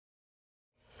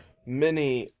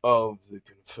Many of the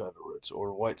Confederates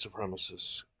or white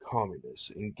supremacist communists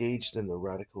engaged in the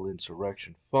radical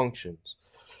insurrection functions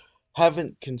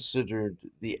haven't considered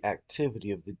the activity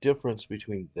of the difference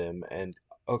between them and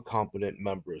a competent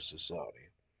member of society,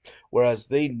 whereas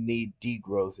they need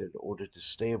degrowth in order to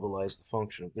stabilize the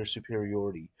function of their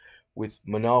superiority with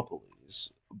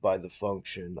monopolies by the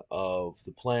function of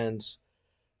the plans.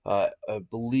 I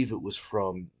believe it was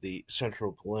from the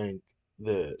Central Bank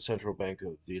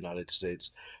of the United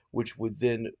States, which would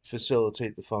then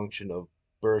facilitate the function of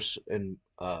bursts and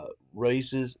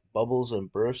raises, bubbles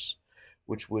and bursts,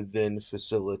 which would then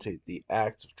facilitate the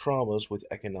act of traumas with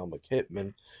economic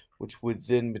hitmen, which would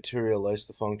then materialize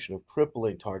the function of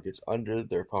crippling targets under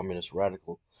their communist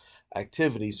radical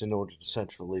activities in order to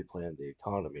centrally plan the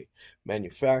economy,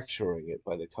 manufacturing it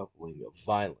by the coupling of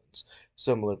violence,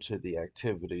 similar to the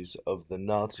activities of the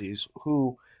Nazis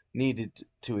who needed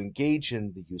to engage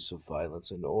in the use of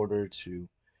violence in order to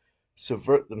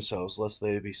subvert themselves lest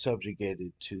they be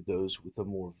subjugated to those with a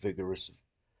more vigorous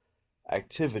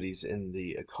activities in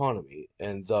the economy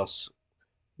and thus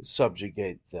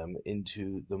subjugate them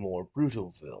into the more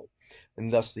brutal vil,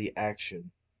 and thus the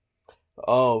action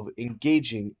of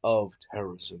engaging of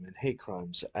terrorism and hate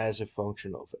crimes as a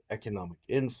function of economic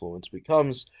influence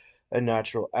becomes a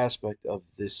natural aspect of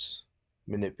this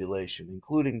manipulation,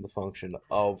 including the function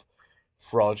of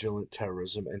fraudulent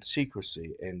terrorism and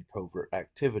secrecy and covert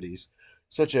activities,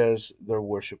 such as their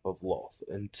worship of Loth.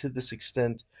 And to this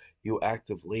extent, you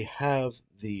actively have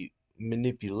the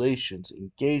manipulations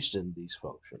engaged in these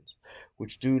functions,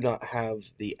 which do not have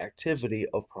the activity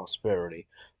of prosperity,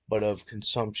 but of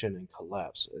consumption and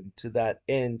collapse. And to that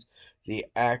end, the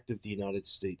act of the United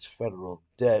States federal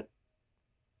debt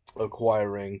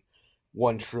acquiring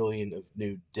 1 trillion of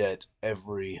new debt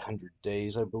every 100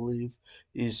 days, I believe,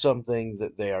 is something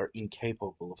that they are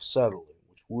incapable of settling,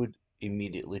 which would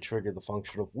immediately trigger the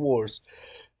function of wars,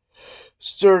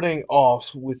 starting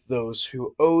off with those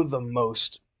who owe the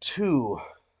most to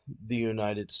the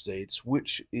United States,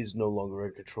 which is no longer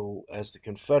in control as the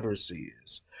Confederacy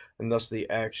is, and thus the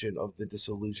action of the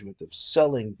disillusionment of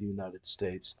selling the United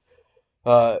States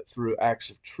through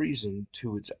acts of treason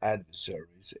to its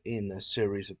adversaries in a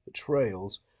series of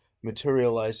betrayals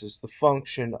materializes the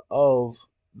function of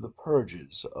the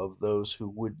purges of those who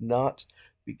would not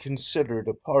be considered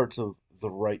a part of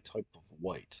the right type of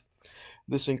white.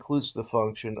 This includes the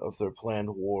function of their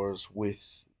planned wars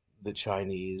with the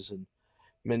Chinese and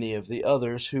many of the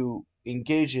others who,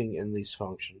 engaging in these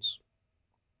functions,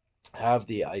 have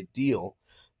the ideal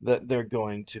that they're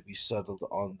going to be settled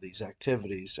on these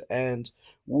activities and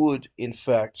would, in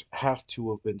fact, have to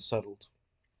have been settled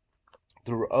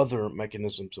through other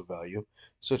mechanisms of value,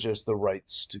 such as the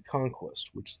rights to conquest,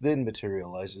 which then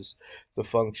materializes the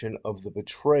function of the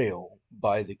betrayal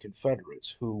by the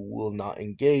Confederates, who will not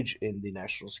engage in the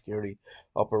national security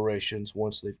operations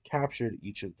once they've captured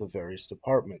each of the various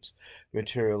departments,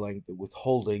 materializing the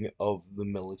withholding of the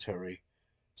military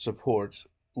support,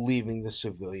 leaving the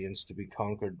civilians to be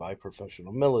conquered by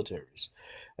professional militaries.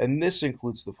 And this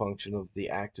includes the function of the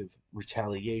active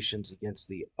retaliations against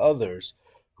the others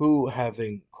who,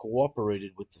 having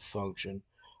cooperated with the function,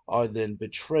 are then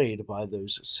betrayed by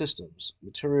those systems,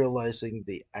 materializing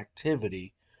the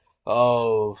activity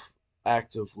of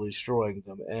actively destroying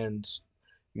them. And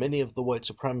many of the white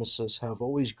supremacists have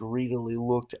always greedily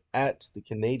looked at the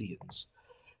Canadians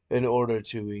in order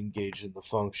to engage in the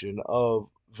function of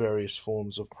various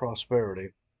forms of prosperity.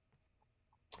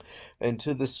 And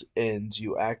to this end,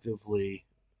 you actively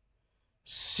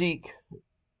seek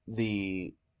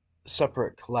the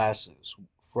separate classes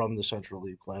from the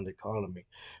centrally planned economy,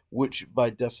 which by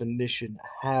definition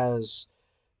has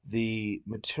the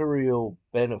material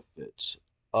benefit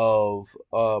of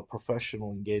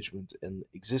professional engagement and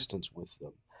existence with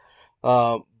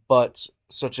them. But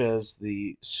such as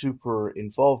the super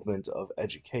involvement of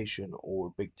education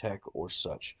or big tech or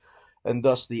such, and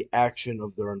thus the action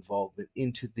of their involvement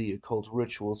into the occult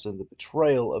rituals and the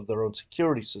betrayal of their own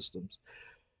security systems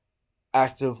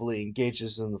actively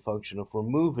engages in the function of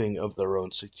removing of their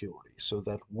own security, so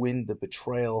that when the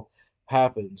betrayal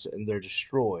happens and they're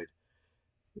destroyed,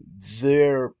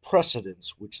 their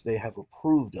precedents, which they have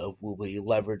approved of, will be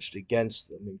leveraged against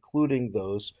them, including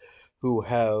those who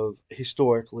have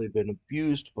historically been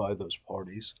abused by those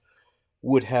parties,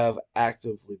 would have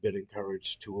actively been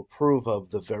encouraged to approve of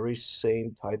the very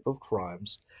same type of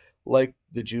crimes, like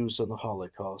the Jews in the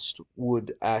Holocaust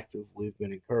would actively have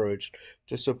been encouraged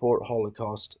to support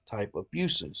Holocaust type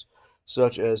abuses,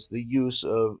 such as the use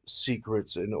of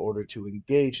secrets in order to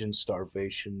engage in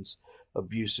starvations,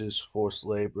 abuses, forced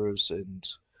labors, and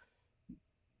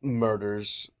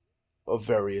murders of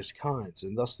various kinds,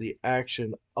 and thus the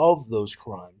action of those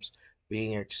crimes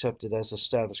being accepted as a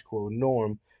status quo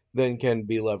norm then can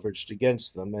be leveraged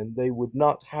against them, and they would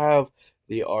not have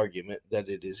the argument that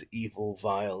it is evil,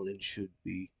 vile, and should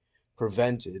be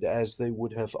prevented, as they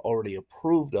would have already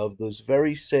approved of those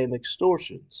very same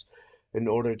extortions in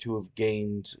order to have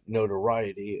gained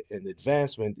notoriety and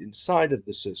advancement inside of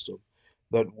the system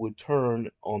that would turn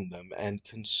on them and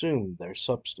consume their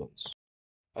substance.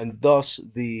 And thus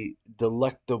the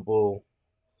delectable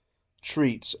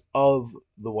treats of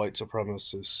the white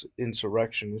supremacist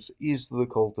insurrectionists is the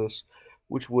cultists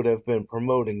which would have been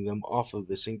promoting them off of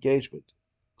this engagement,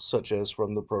 such as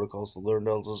from the Protocols of Learned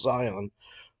Elders Zion,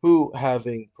 who,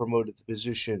 having promoted the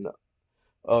position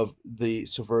of the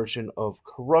subversion of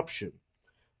corruption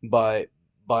by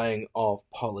buying off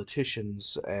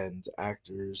politicians and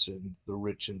actors and the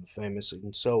rich and the famous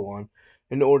and so on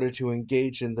in order to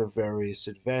engage in their various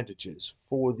advantages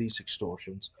for these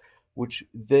extortions, which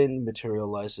then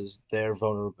materializes their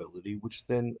vulnerability, which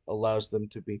then allows them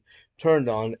to be turned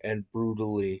on and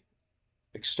brutally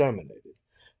exterminated.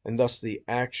 And thus the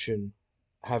action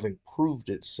having proved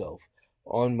itself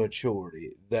on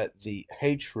maturity that the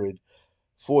hatred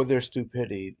for their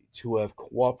stupidity to have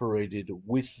cooperated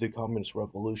with the communist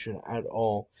revolution at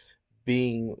all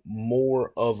being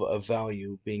more of a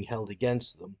value being held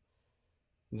against them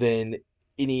than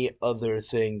any other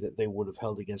thing that they would have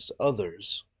held against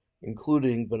others,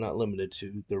 including but not limited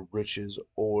to their riches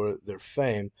or their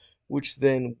fame, which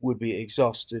then would be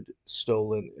exhausted,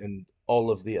 stolen, and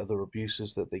all of the other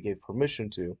abuses that they gave permission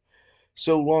to.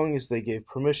 So long as they gave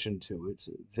permission to it,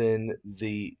 then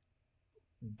the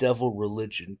devil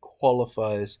religion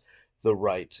qualifies the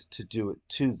right to do it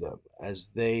to them, as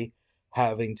they,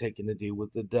 having taken a deal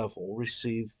with the devil,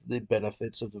 receive the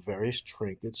benefits of the various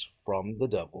trinkets from the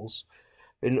devils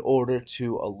in order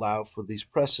to allow for these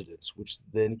precedents, which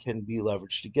then can be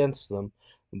leveraged against them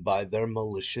by their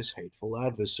malicious, hateful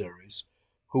adversaries,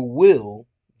 who will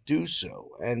do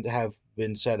so and have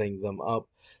been setting them up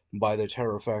by the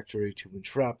terror factory to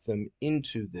entrap them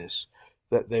into this,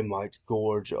 that they might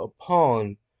gorge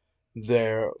upon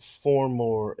their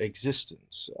former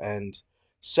existence and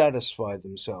satisfy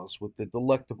themselves with the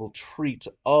delectable treat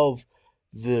of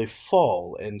the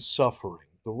fall and suffering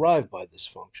derived by this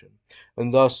function,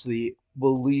 and thus the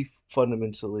belief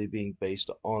fundamentally being based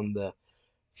on the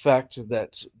fact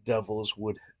that devils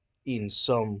would, in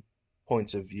some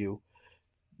points of view,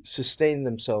 sustain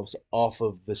themselves off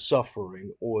of the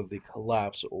suffering or the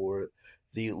collapse or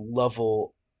the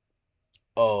level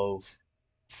of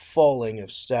falling of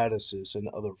statuses and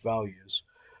other values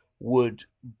would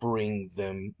bring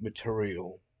them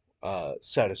material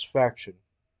satisfaction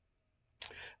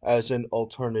as an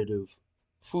alternative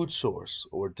food source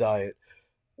or diet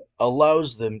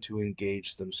allows them to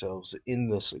engage themselves in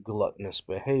this gluttonous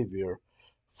behavior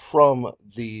from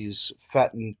these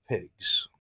fattened pigs.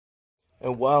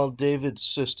 And while David's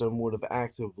system would have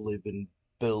actively been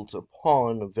built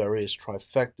upon various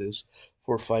trifectas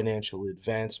for financial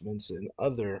advancements and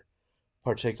other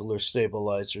particular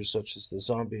stabilizers such as the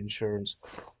zombie insurance,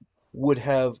 would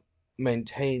have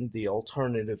maintained the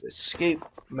alternative escape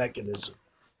mechanism.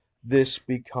 This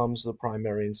becomes the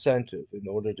primary incentive in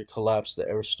order to collapse the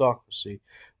aristocracy,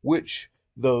 which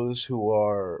those who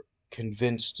are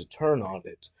convinced to turn on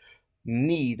it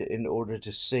need in order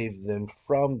to save them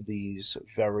from these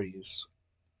various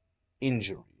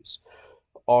injuries,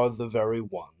 are the very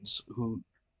ones who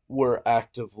were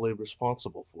actively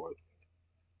responsible for it.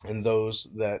 And those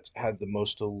that had the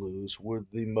most to lose were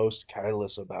the most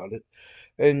careless about it,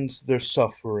 and their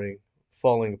suffering,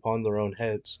 falling upon their own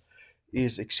heads,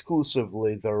 is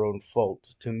exclusively their own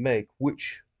fault to make,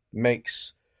 which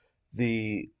makes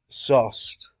the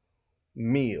sauced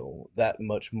meal that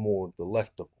much more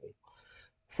delectable.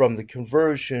 From the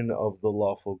conversion of the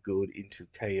lawful good into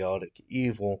chaotic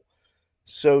evil,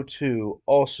 so too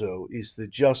also is the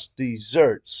just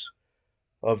deserts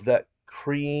of that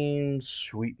cream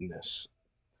sweetness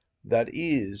that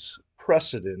is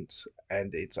precedent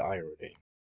and its irony.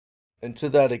 And to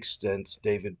that extent,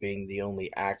 David being the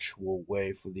only actual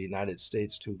way for the United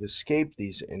States to have escaped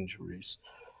these injuries,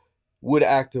 would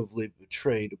actively be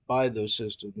betrayed by those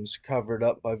systems, covered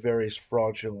up by various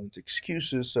fraudulent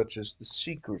excuses such as the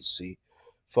secrecy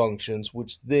functions,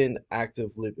 which then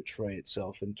actively betray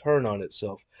itself and turn on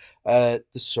itself at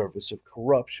the service of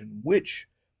corruption, which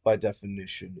by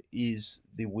definition is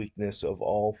the weakness of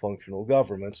all functional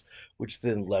governments, which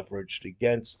then leveraged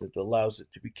against it allows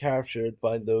it to be captured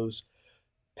by those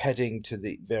petting to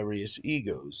the various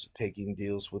egos, taking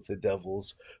deals with the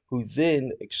devils, who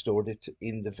then extort it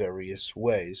in the various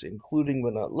ways, including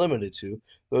but not limited to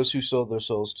those who sold their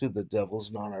souls to the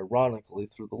devils non ironically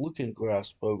through the Looking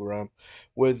Glass program,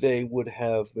 where they would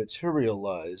have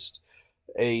materialized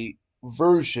a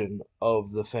version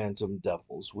of the phantom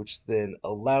devils, which then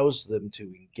allows them to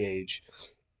engage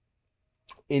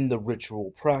in the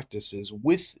ritual practices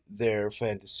with their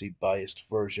fantasy biased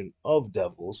version of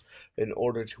devils in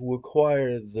order to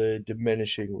acquire the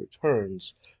diminishing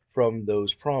returns from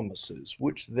those promises,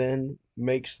 which then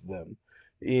makes them,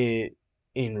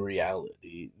 in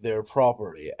reality, their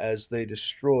property as they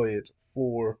destroy it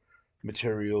for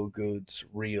material goods,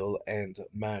 real and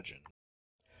imagined,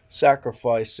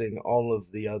 sacrificing all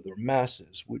of the other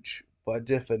masses, which by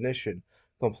definition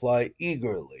comply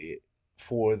eagerly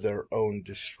for their own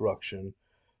destruction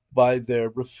by their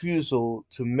refusal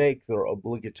to make their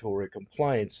obligatory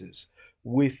compliances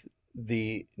with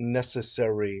the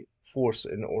necessary force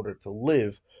in order to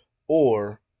live,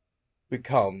 or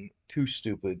become too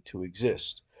stupid to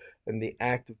exist. And the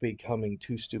act of becoming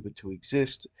too stupid to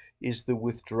exist is the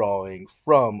withdrawing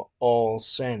from all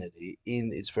sanity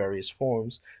in its various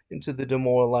forms into the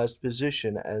demoralized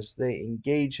position as they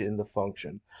engage in the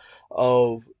function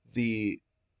of the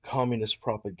communist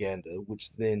propaganda,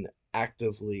 which then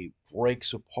actively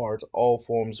breaks apart all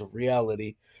forms of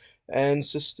reality and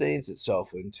sustains itself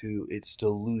into its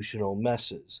delusional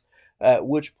messes, at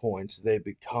which point they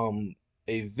become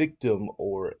a victim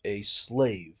or a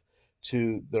slave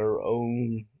to their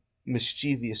own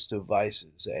mischievous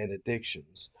devices and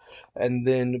addictions, and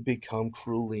then become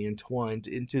cruelly entwined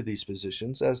into these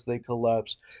positions as they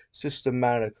collapse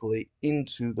systematically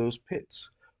into those pits,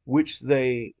 which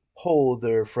they pull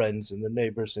their friends and the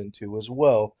neighbors into as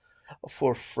well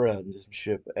for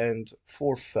friendship and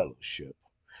for fellowship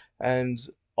and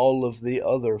all of the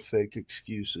other fake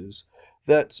excuses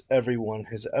that everyone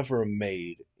has ever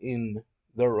made in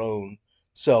their own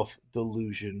self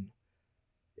delusion,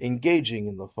 engaging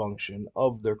in the function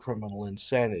of their criminal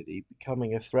insanity,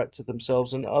 becoming a threat to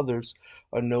themselves and others,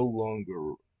 are no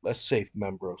longer a safe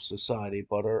member of society,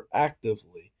 but are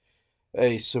actively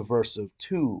a subversive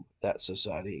to that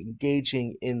society,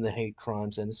 engaging in the hate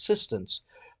crimes and assistance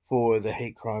for the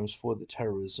hate crimes, for the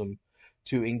terrorism,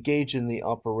 to engage in the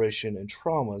operation and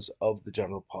traumas of the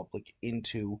general public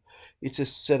into its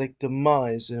ascetic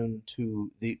demise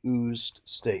into the oozed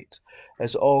state,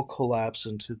 as all collapse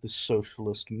into the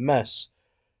socialist mess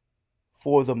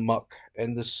for the muck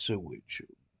and the sewage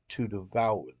to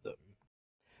devour them,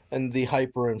 and the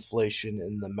hyperinflation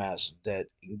in the mass debt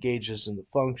engages in the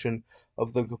function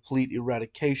of the complete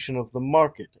eradication of the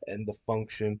market and the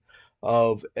function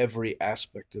of every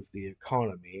aspect of the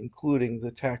economy, including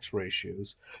the tax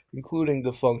ratios, including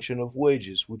the function of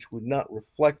wages, which would not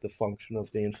reflect the function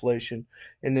of the inflation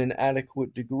in an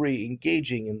adequate degree,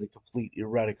 engaging in the complete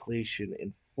eradication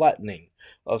and flattening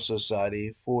of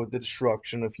society for the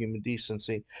destruction of human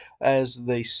decency as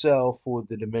they sell for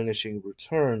the diminishing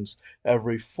returns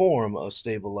every form of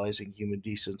stabilizing human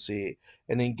decency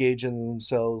and engage in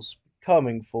themselves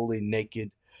becoming fully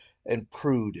naked and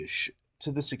prudish.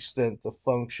 To this extent, the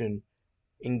function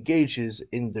engages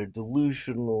in their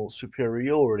delusional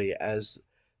superiority as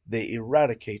they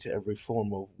eradicate every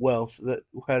form of wealth that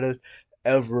had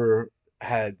ever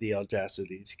had the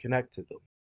audacity to connect to them,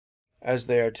 as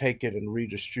they are taken and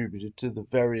redistributed to the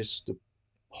various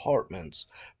departments,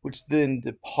 which then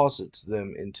deposits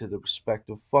them into the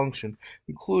respective function,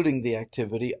 including the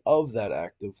activity of that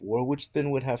act of war, which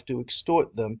then would have to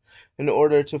extort them in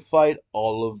order to fight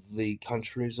all of the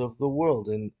countries of the world,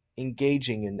 and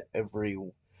engaging in every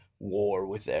war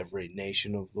with every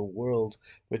nation of the world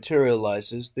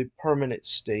materializes the permanent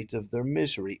state of their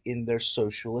misery in their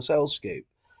socialist hellscape,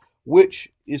 which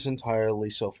is entirely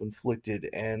self-inflicted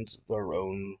and their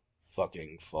own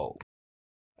fucking fault.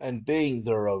 And being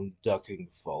their own ducking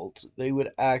fault, they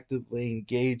would actively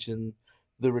engage in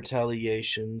the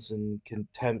retaliations and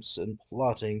contempts and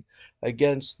plotting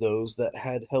against those that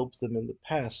had helped them in the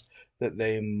past, that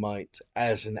they might,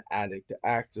 as an addict,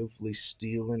 actively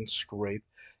steal and scrape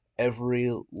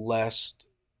every last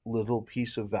little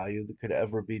piece of value that could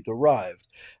ever be derived,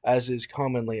 as is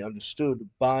commonly understood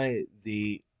by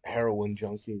the heroin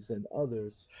junkies and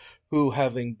others who,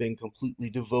 having been completely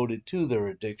devoted to their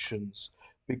addictions,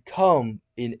 become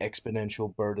an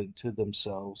exponential burden to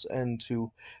themselves and to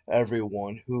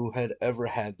everyone who had ever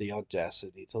had the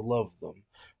audacity to love them,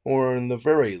 or in the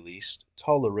very least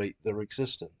tolerate their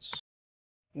existence.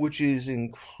 which is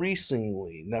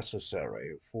increasingly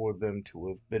necessary for them to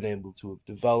have been able to have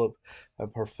developed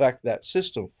and perfect that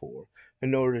system for,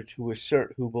 in order to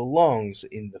assert who belongs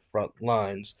in the front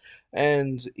lines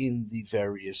and in the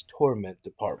various torment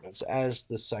departments, as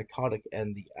the psychotic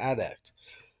and the addict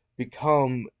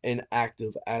become an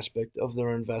active aspect of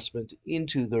their investment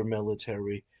into their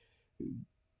military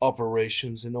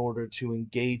operations in order to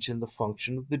engage in the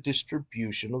function of the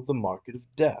distribution of the market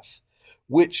of death,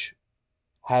 which,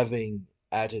 having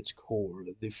at its core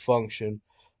the function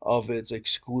of its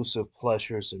exclusive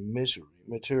pleasures and misery,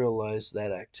 materialize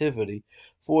that activity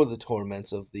for the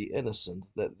torments of the innocent,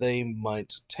 that they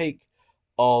might take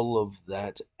all of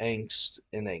that angst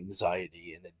and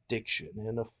anxiety and addiction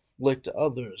and afflict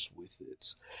others with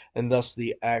it. And thus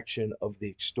the action of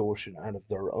the extortion out of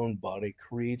their own body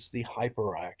creates the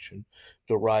hyperaction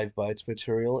derived by its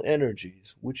material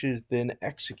energies, which is then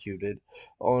executed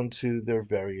onto their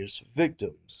various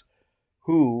victims,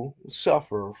 who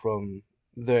suffer from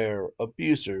their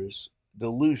abusers'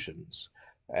 delusions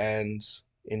and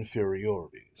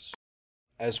inferiorities.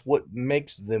 As what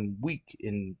makes them weak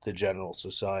in the general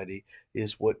society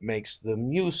is what makes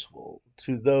them useful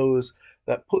to those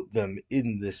that put them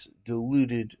in this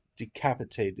deluded,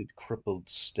 decapitated, crippled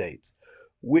state,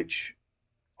 which,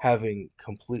 having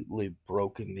completely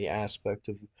broken the aspect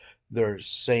of their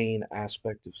sane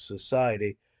aspect of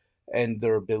society and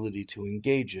their ability to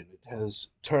engage in it, has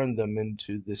turned them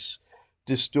into this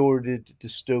distorted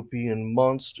dystopian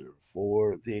monster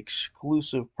for the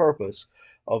exclusive purpose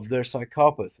of their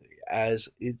psychopathy, as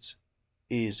it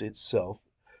is itself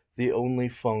the only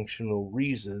functional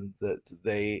reason that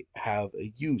they have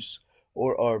a use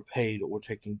or are paid or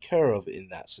taken care of in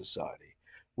that society,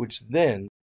 which then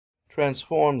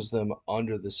transforms them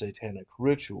under the satanic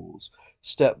rituals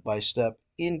step by step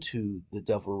into the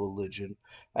devil religion,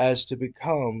 as to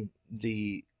become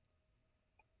the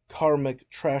karmic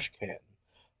trash can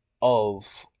of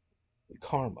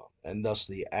karma, and thus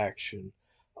the action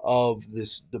of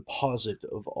this deposit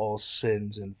of all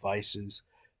sins and vices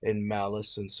and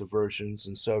malice and subversions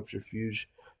and subterfuge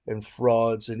and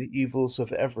frauds and evils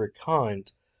of every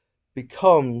kind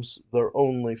becomes their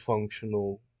only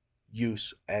functional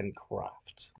use and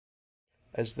craft,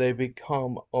 as they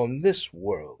become on this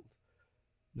world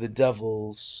the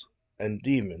devils and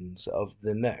demons of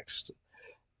the next,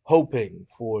 hoping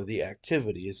for the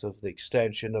activities of the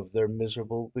extension of their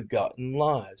miserable begotten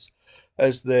lives,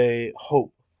 as they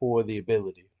hope for the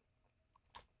ability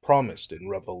promised in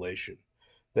Revelation,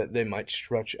 that they might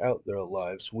stretch out their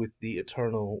lives with the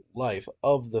eternal life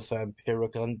of the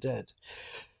vampiric undead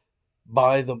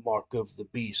by the mark of the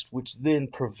beast, which then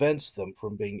prevents them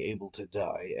from being able to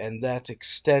die, and that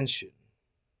extension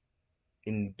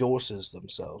endorses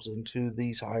themselves into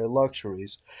these higher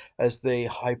luxuries as they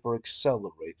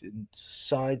hyper-accelerate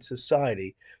inside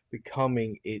society,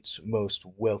 becoming its most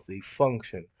wealthy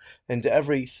function. And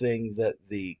everything that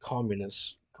the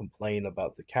communists complain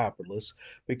about the capitalists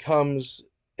becomes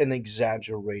an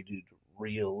exaggerated,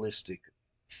 realistic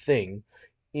thing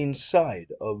inside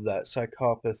of that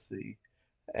psychopathy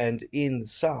and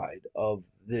inside of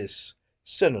this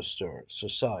sinister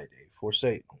society for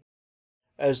Satan.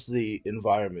 As the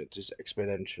environment is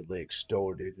exponentially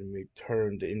extorted and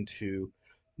turned into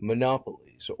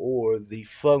monopolies, or the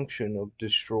function of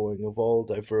destroying of all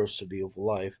diversity of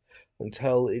life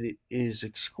until it is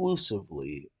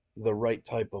exclusively the right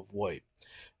type of white,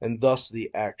 and thus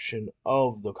the action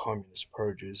of the communist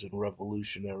purges and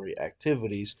revolutionary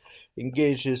activities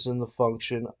engages in the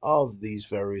function of these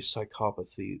various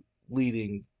psychopathy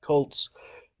leading cults,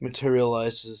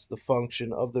 materializes the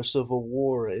function of their civil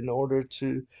war in order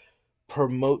to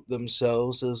promote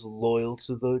themselves as loyal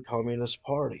to the Communist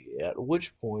Party, at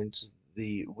which point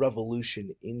the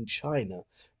revolution in China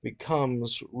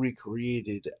becomes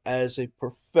recreated as a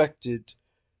perfected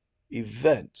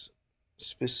event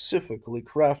specifically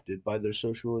crafted by their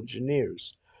social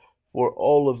engineers for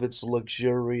all of its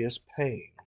luxurious pain,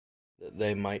 that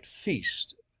they might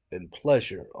feast and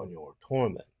pleasure on your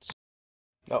torments.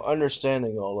 Now,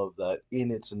 understanding all of that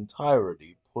in its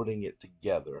entirety, putting it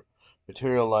together,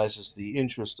 materializes the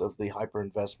interest of the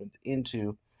hyperinvestment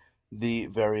into the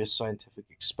various scientific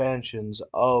expansions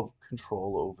of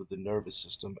control over the nervous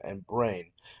system and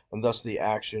brain, and thus the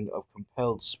action of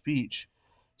compelled speech,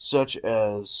 such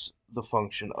as the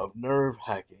function of nerve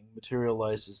hacking,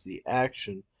 materializes the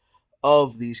action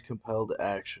of these compelled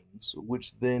actions,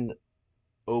 which then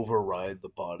override the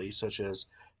body, such as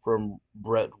from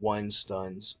Brett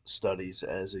Weinstein's studies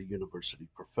as a university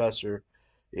professor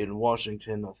in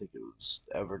Washington. I think it was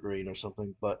Evergreen or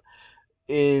something, but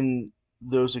in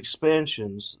those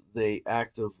expansions, they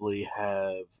actively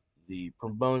have the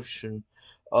promotion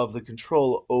of the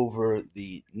control over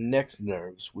the neck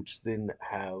nerves, which then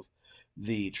have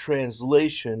the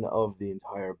translation of the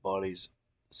entire body's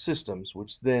systems,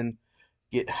 which then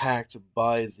get hacked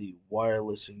by the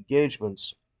wireless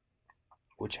engagements,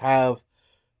 which have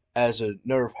as a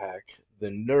nerve hack,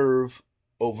 the nerve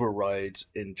overrides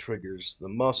and triggers the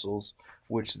muscles,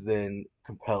 which then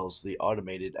compels the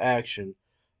automated action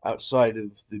outside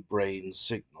of the brain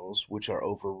signals, which are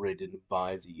overridden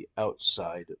by the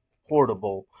outside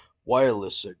portable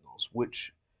wireless signals,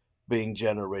 which being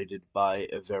generated by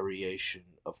a variation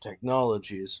of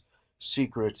technologies,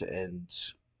 secret and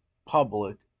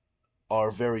public, are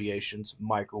variations,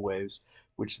 microwaves,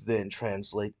 which then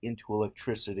translate into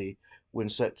electricity when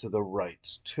set to the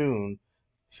right tune,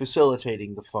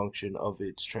 facilitating the function of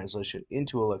its translation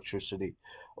into electricity,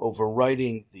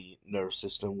 overriding the nerve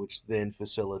system, which then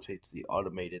facilitates the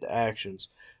automated actions,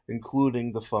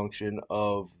 including the function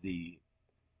of the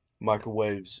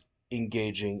microwaves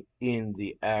engaging in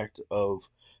the act of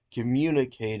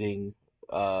communicating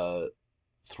uh,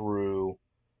 through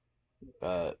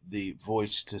the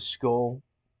voice to skull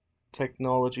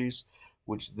technologies,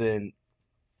 which then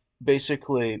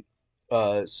basically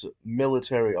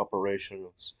military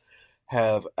operations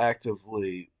have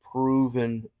actively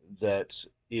proven that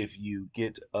if you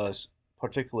get a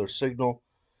particular signal,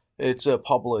 it's a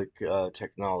public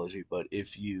technology, but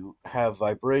if you have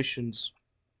vibrations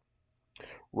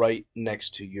right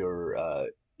next to your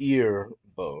ear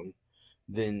bone,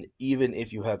 then even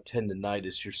if you have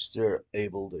tendonitis, you're still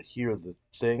able to hear the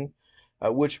thing.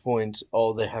 At which point,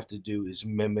 all they have to do is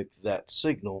mimic that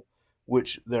signal,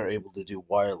 which they're able to do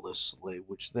wirelessly,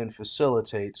 which then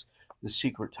facilitates the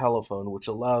secret telephone, which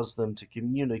allows them to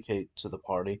communicate to the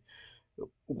party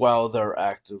while they're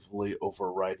actively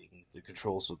overriding the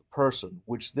controls of the person,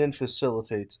 which then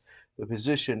facilitates the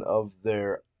position of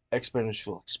their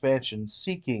exponential expansion,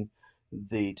 seeking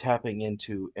the tapping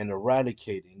into and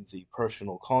eradicating the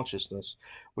personal consciousness,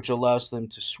 which allows them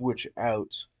to switch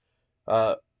out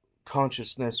uh,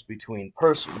 consciousness between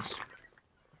persons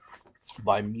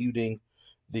by muting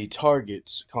the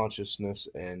target's consciousness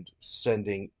and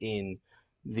sending in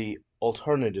the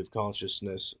alternative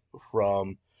consciousness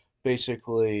from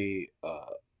basically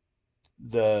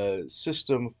the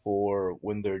system for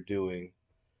when they're doing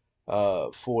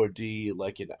 4D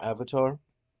like an avatar.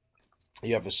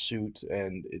 You have a suit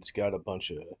and it's got a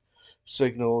bunch of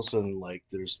signals and like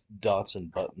there's dots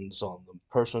and buttons on the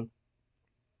person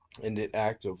and it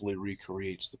actively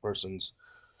recreates the person's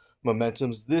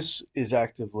momentums. This is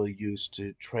actively used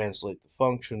to translate the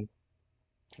function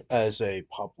as a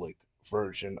public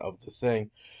version of the thing,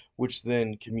 which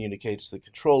then communicates the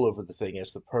control over the thing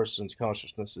as the person's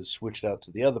consciousness is switched out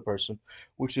to the other person,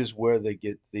 which is where they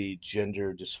get the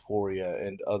gender dysphoria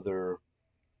and other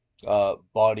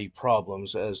body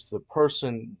problems, as the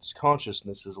person's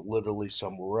consciousness is literally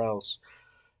somewhere else,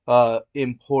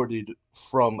 imported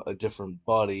from a different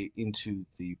body into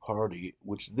the party,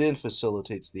 which then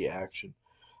facilitates the action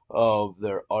of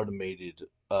their automated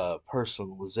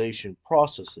personalization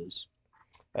processes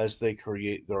as they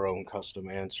create their own custom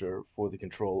answer for the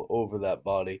control over that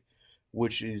body,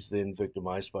 which is then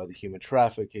victimized by the human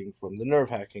trafficking from the nerve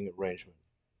hacking arrangement,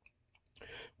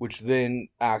 which then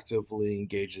actively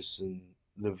engages in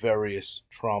the various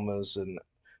traumas and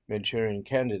Manchurian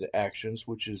candidate actions,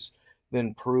 which is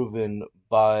then proven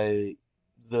by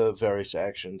the various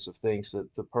actions of things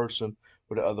that the person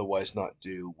would otherwise not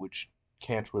do, which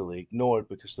can't really ignore it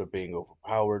because they're being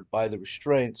overpowered by the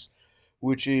restraints,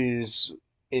 which is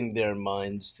in their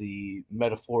minds the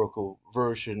metaphorical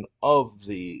version of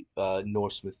the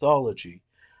Norse mythology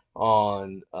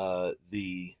on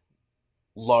the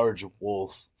large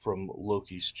wolf from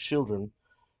Loki's children,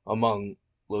 among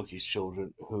Loki's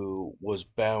children, who was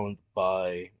bound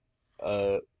by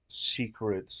a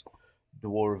secret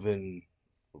dwarven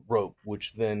rope,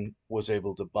 which then was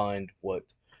able to bind what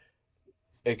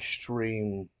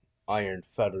extreme iron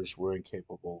fetters were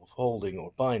incapable of holding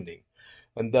or binding.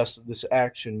 And thus, this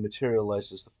action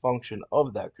materializes the function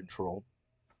of that control,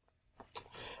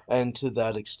 and to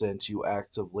that extent, you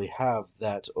actively have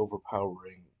that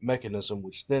overpowering mechanism,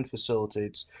 which then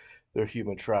facilitates their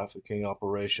human trafficking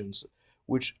operations,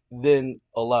 which then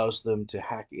allows them to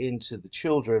hack into the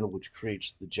children, which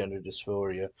creates the gender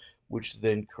dysphoria, which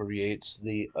then creates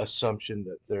the assumption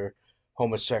that they're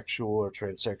homosexual or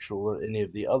transsexual or any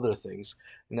of the other things.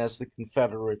 And as the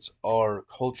Confederates are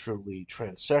culturally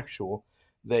transsexual,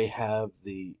 they have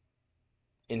the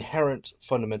inherent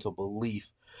fundamental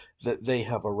belief that they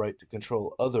have a right to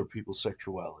control other people's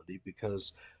sexuality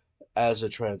because as a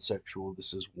transsexual,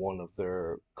 this is one of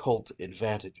their cult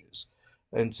advantages.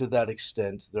 And to that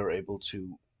extent, they're able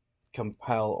to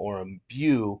compel or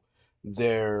imbue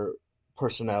their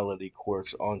personality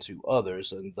quirks onto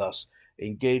others and thus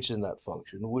engage in that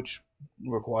function, which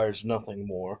requires nothing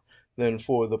more than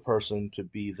for the person to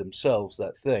be themselves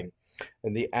that thing.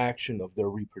 And the action of their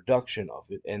reproduction of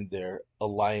it and their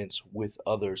alliance with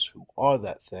others who are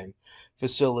that thing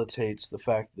facilitates the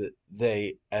fact that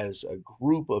they, as a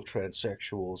group of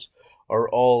transsexuals, are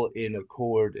all in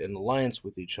accord and alliance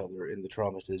with each other in the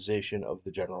traumatization of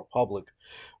the general public,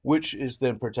 which is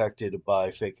then protected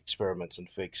by fake experiments and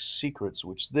fake secrets,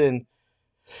 which then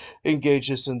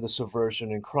engages in the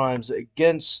subversion and crimes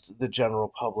against the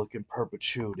general public in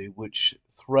perpetuity, which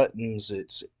threatens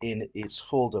it in its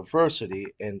full diversity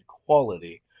and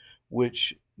quality,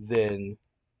 which then,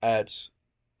 at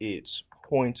its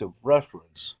point of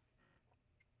reference,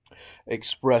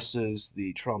 expresses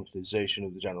the traumatization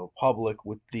of the general public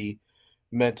with the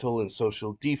mental and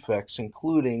social defects,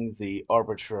 including the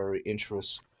arbitrary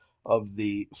interests of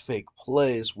the fake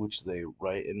plays which they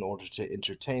write in order to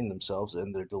entertain themselves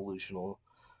in their delusional,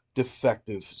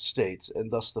 defective states,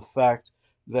 and thus the fact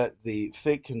that the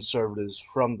fake conservatives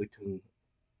from the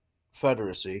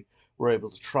Confederacy were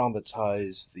able to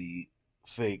traumatize the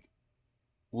fake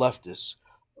leftists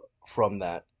from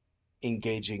that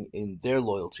engaging in their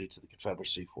loyalty to the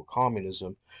Confederacy for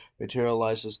communism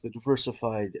materializes the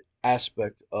diversified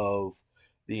aspect of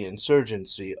the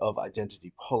insurgency of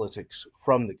identity politics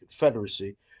from the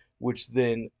Confederacy, which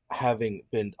then, having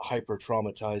been hyper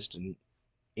traumatized and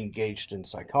engaged in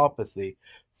psychopathy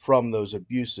from those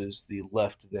abuses, the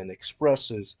left then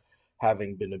expresses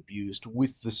having been abused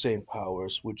with the same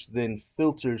powers, which then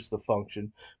filters the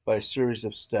function by a series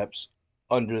of steps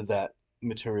under that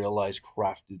materialized,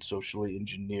 crafted, socially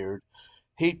engineered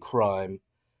hate crime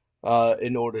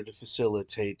in order to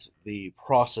facilitate the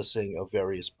processing of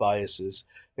various biases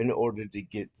in order to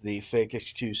get the fake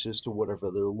excuses to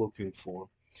whatever they're looking for,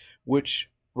 which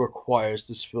requires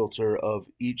this filter of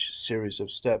each series of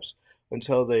steps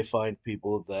until they find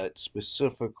people that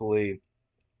specifically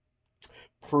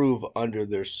prove under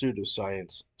their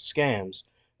pseudoscience scams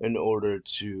in order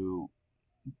to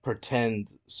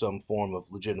pretend some form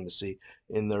of legitimacy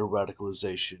in their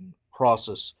radicalization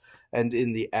process. And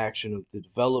in the action of the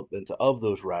development of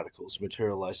those radicals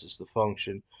materializes the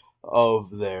function of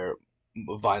their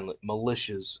violent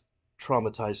militias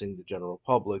traumatizing the general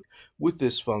public with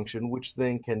this function, which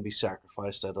then can be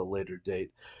sacrificed at a later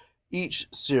date. Each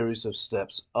series of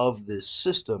steps of this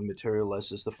system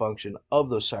materializes the function of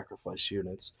those sacrifice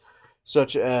units,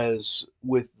 such as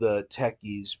with the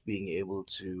techies being able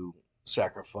to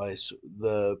sacrifice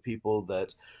the people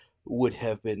that would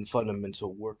have been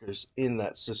fundamental workers in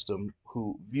that system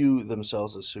who view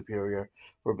themselves as superior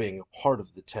for being a part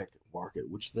of the tech market,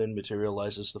 which then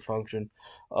materializes the function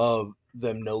of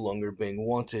them no longer being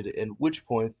wanted, at which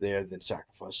point they are then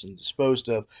sacrificed and disposed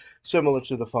of, similar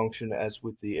to the function as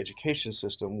with the education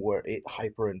system, where it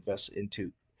hyper invests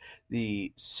into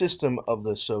the system of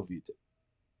the Soviet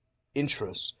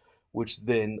interests, which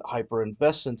then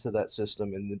hyperinvests into that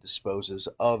system and then disposes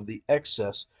of the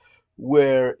excess,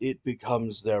 where it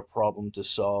becomes their problem to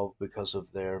solve because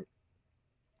of their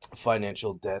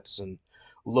financial debts and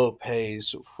low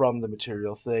pays from the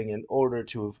material thing in order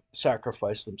to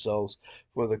sacrifice themselves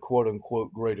for the quote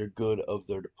unquote greater good of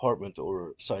their department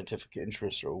or scientific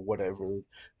interest or whatever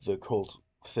the cult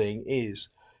thing is,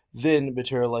 then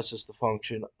materializes the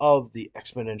function of the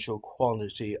exponential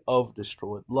quantity of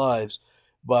destroyed lives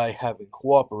by having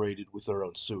cooperated with their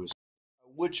own suicide.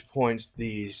 At which point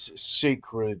these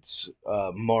sacred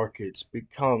markets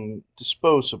become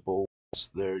disposable once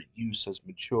their use has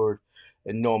matured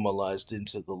and normalized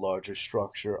into the larger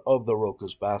structure of the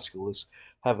Rocos Basculus,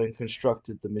 having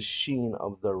constructed the machine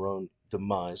of their own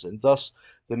demise, and thus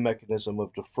the mechanism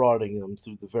of defrauding them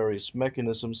through the various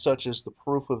mechanisms, such as the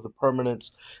proof of the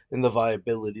permanence and the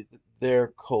viability that their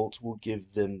cult will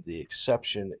give them the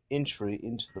exception entry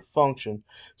into the function,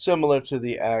 similar to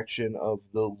the action of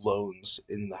the loans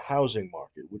in the housing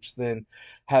market, which then,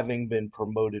 having been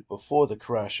promoted before the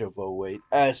crash of '08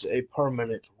 as a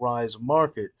permanent rise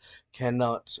market,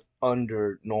 cannot,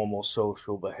 under normal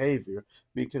social behavior,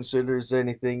 be considered as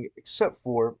anything except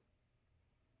for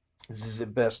the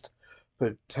best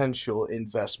potential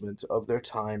investment of their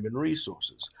time and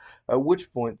resources. At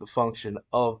which point, the function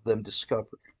of them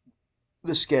discovering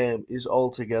the scam is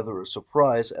altogether a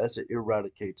surprise as it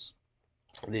eradicates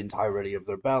the entirety of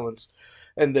their balance,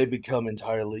 and they become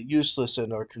entirely useless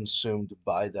and are consumed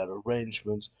by that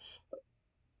arrangement,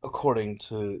 according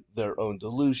to their own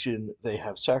delusion, they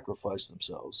have sacrificed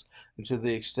themselves, and to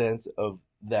the extent of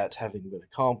that having been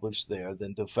accomplished, they are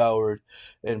then devoured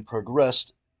and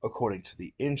progressed according to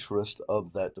the interest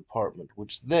of that department,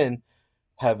 which then,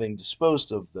 having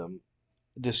disposed of them,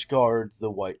 discard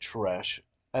the white trash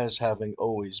as having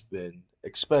always been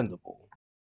expendable,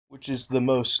 which is the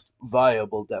most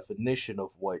viable definition of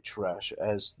white trash,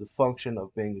 as the function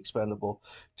of being expendable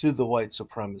to the white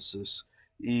supremacists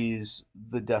is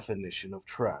the definition of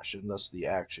trash, and thus the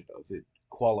action of it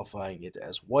qualifying it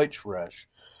as white trash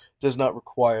does not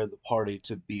require the party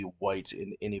to be white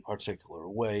in any particular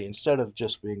way. Instead of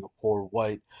just being a poor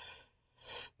white,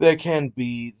 they can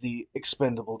be the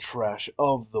expendable trash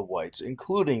of the whites,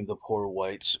 including the poor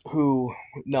whites, who,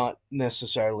 not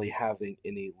necessarily having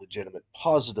any legitimate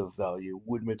positive value,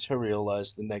 would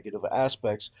materialize the negative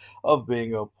aspects of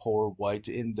being a poor white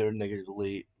in their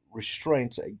negatively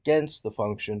restraints against the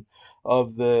function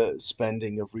of the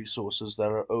spending of resources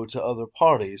that are owed to other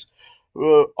parties,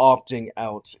 opting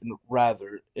out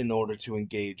rather in order to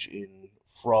engage in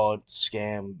fraud,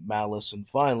 scam, malice, and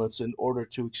violence in order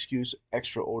to excuse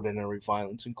extraordinary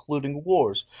violence, including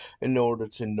wars, in order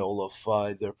to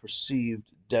nullify their perceived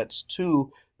debts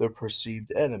to their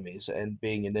perceived enemies. And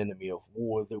being an enemy of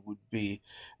war, there would be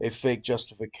a fake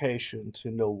justification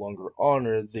to no longer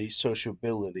honor the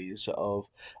sociabilities of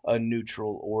a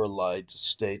neutral or allied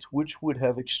state, which would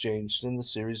have exchanged in the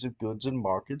series of goods and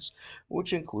markets,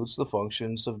 which includes the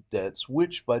functions of debts,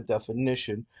 which by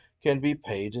definition can be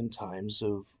paid in times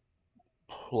of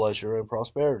pleasure and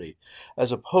prosperity,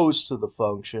 as opposed to the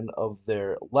function of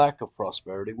their lack of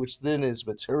prosperity, which then is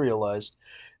materialized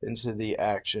into the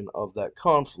action of that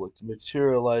conflict,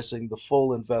 materializing the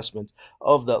full investment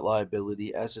of that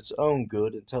liability as its own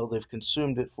good until they've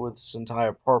consumed it for this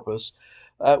entire purpose,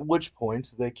 at which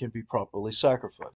point they can be properly sacrificed.